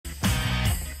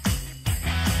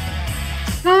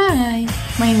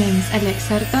My name is Alex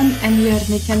Arton and you are on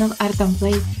the channel Arton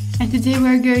Play, and today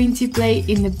we're going to play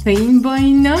in the Paint by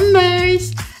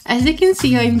Numbers. As you can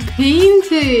see, I'm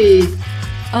painted.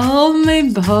 All my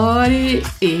body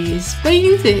is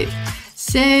painted.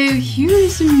 So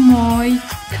here's my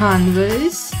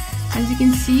canvas. As you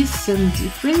can see, some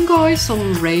different guys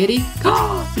already.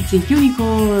 Oh, it's a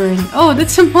unicorn. Oh,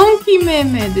 that's a monkey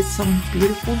meme. That's some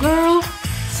beautiful girl.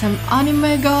 Some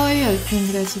anime guy. I think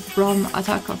that's from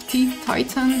Attack of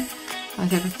Titan.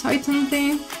 Attack of Titan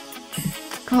thing.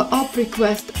 Co-op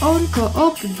request on,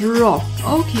 co-op drop.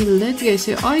 Okay, let's go.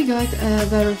 So I got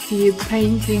very few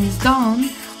paintings done.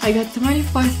 I got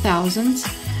 25,000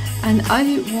 and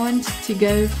I want to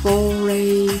go for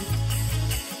a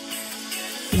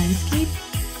landscape.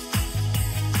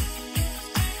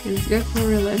 Let's go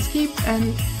for a landscape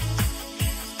and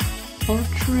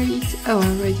portrait. Oh, I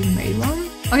already made one.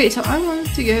 Okay, so I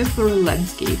want to go for a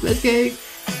landscape. Let's go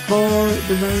for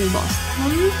the very last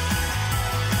one.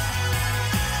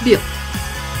 Build.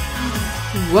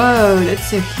 Whoa,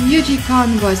 that's a huge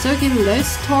canvas. Okay, let's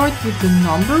start with the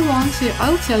number one. So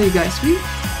I'll tell you guys, we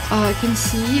can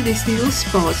see these little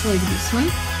spots like this one.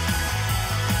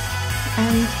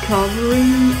 And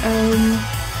covering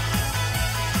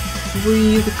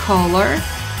with color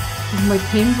with my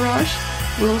paintbrush.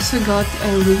 We also got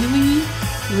a really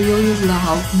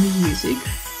loud music.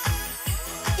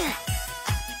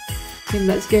 Okay,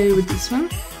 let's go with this one.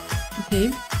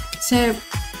 Okay, so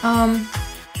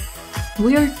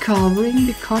we are covering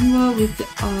the canvas with the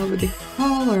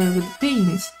color, with the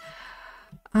paints,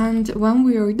 and when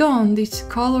we are done, this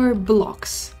color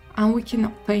blocks and we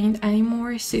cannot paint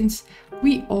anymore since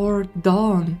we are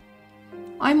done.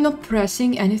 I'm not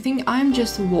pressing anything, I'm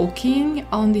just walking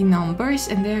on the numbers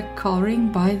and they're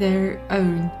coloring by their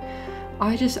own.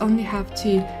 I just only have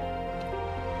to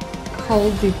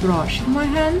hold the brush in my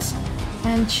hands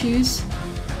and choose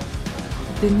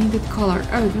the needed color.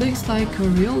 Oh, it looks like a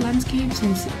real landscape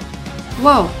since...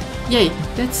 Wow! Yay!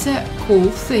 That's a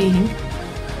cool thing.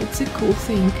 It's a cool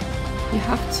thing. You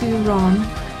have to run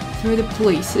through the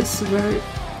places where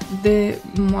the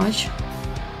much...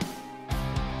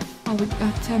 Oh, we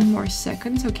got 10 more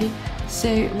seconds, okay.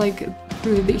 So, like,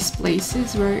 through these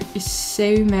places where is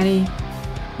so many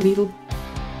little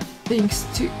things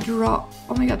to draw.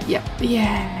 Oh my god, yeah,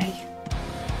 yay!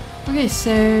 Okay,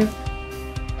 so...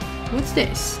 What's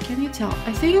this? Can you tell?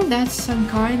 I think that's some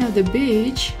kind of the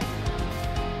beach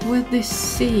with the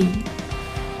sea.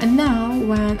 And now,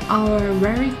 when our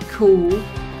very cool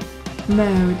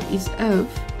mode is off,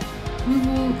 we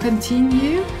will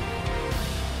continue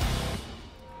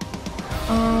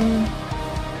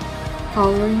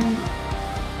coloring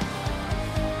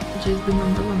just the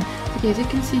number one. Okay, as you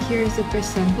can see here is the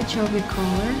percentage of the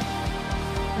color.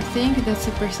 I think that's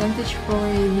a percentage for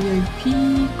a VIP,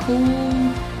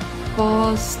 cool,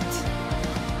 fast,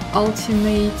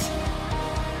 ultimate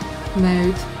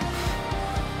mode.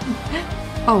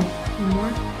 Oh, one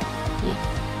more? Yeah.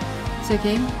 It's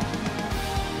okay.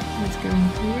 Let's go in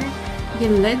here. Okay,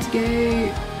 let's go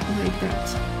like that.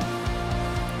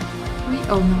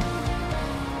 Oh no.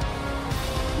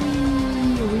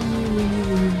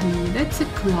 That's a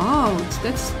cloud.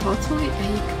 That's totally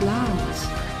a cloud.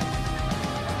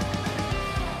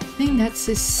 I think that's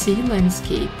a sea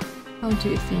landscape. How do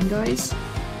you think, guys?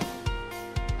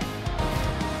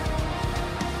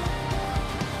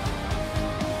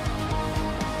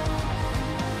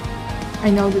 I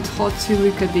know it's hard to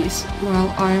look at this while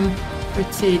I'm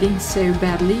rotating so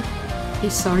badly. Okay,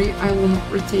 sorry, I will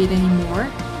not rotate anymore.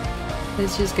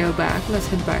 Let's just go back, let's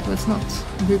head back, let's not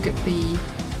look at the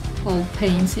whole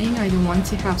painting. I don't want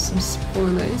to have some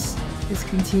spoilers. Let's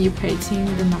continue painting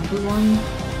the number one.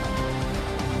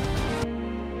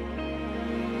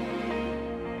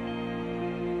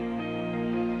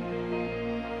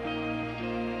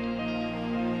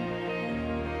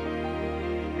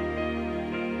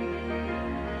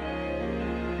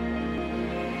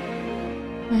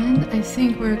 And I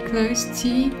think we're close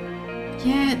to...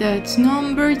 Yeah, that's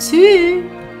number two!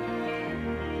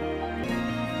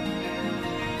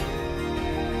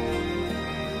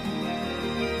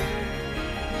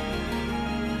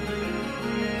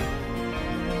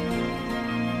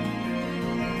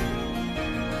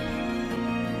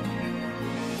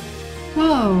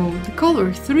 Wow, the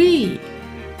color 3!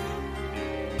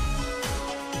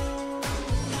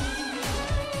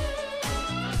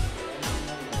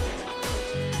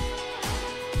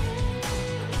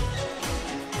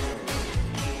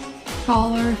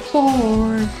 Color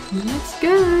 4. Let's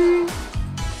go!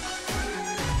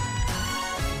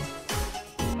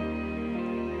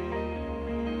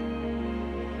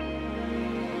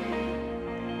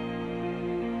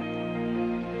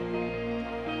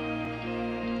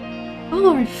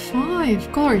 Color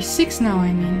 5, color 6 now,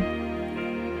 I mean.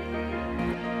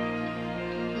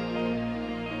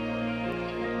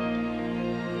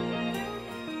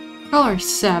 Color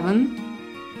 7.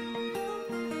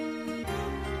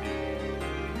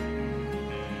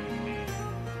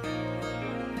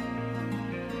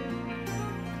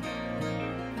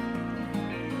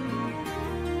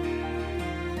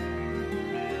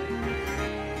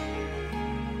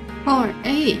 Color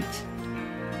 8.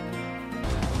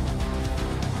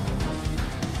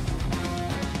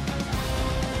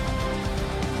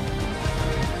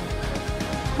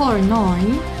 Color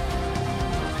 9.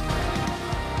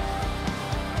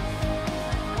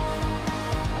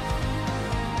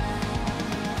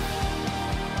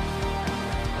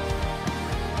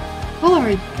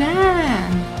 Color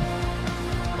 10.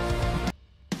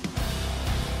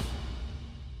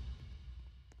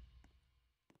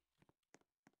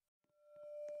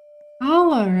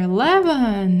 Color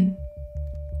 11.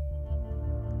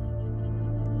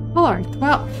 Color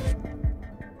 12.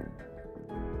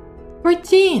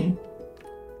 14.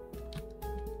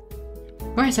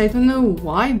 Guys, I don't know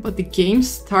why, but the game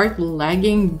starts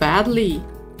lagging badly.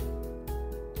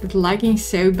 It's lagging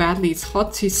so badly, it's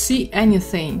hard to see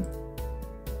anything.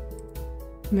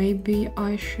 Maybe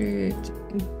I should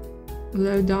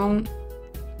low down.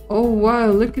 Oh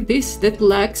wow, look at this, that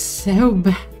lags so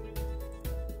bad.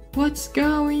 What's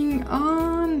going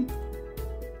on?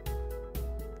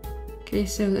 Okay,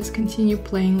 so let's continue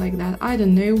playing like that. I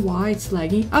don't know why it's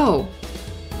lagging. Oh!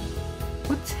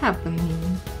 What's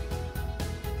happening?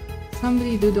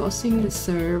 Somebody DDoSing the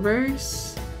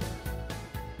servers?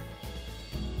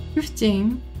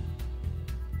 15.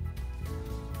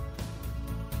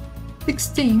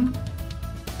 16.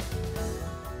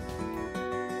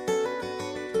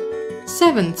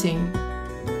 17.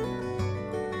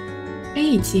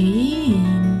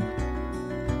 18.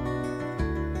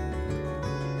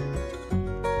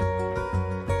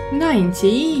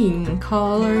 19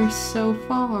 colors so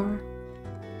far.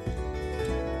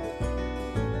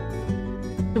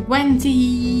 20.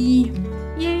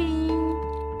 Yay!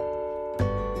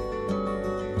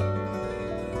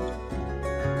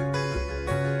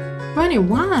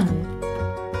 21.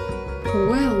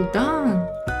 Well done.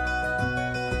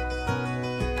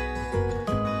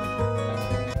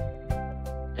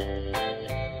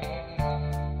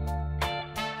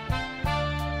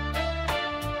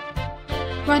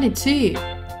 Twenty-two.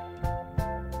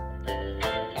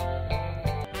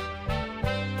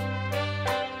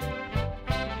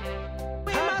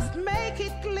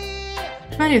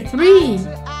 23.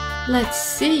 Let's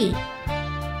see.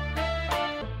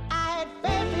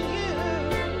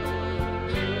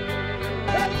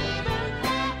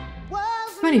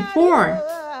 24.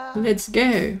 Let's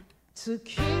go. Since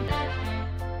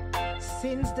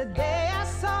the day I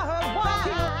saw her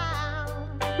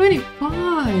walking.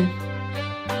 25.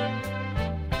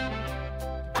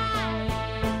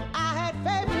 I had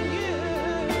faith in you.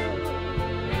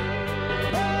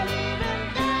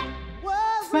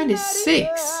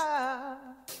 26.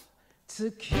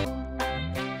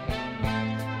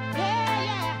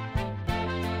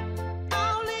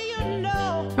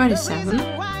 27.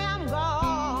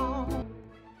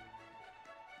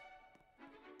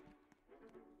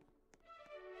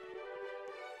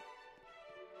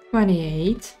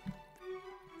 28.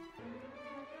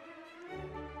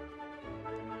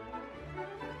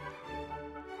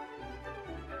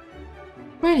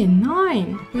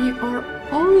 29. We are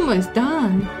almost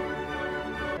done.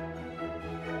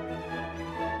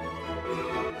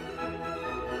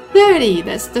 30.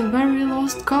 That's the very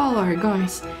last color,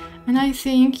 guys. And I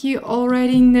think you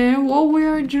already know what we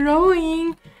are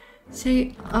drawing. So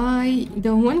I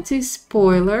don't want to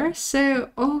spoiler. So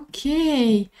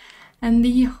okay. And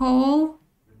the whole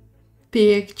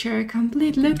picture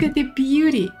complete. Look at the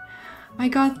beauty. I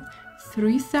got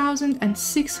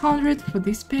 3,600 for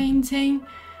this painting.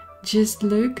 Just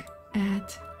look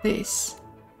at this.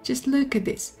 Just look at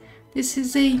this. This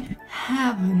is a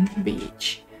heaven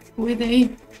beach with a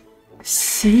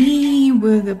sea,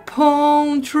 with the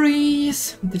palm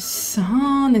trees, the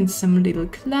sun and some little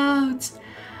clouds.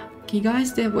 Okay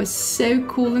guys, that was so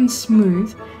cool and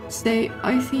smooth. So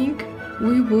I think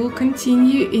we will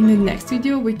continue in the next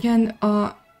video. We can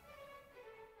okay,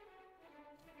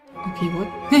 what?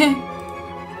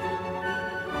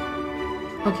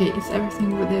 Okay, it's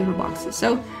everything with the boxes.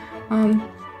 So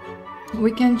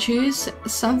we can choose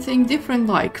something different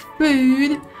like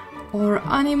food or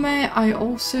anime. I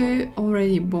also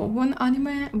already bought one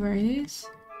anime. Where it is?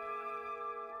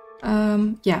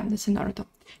 Yeah, that's a Naruto.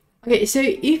 Okay, so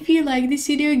if you like this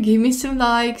video, give me some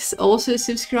likes, also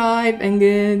subscribe, and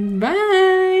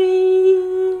goodbye!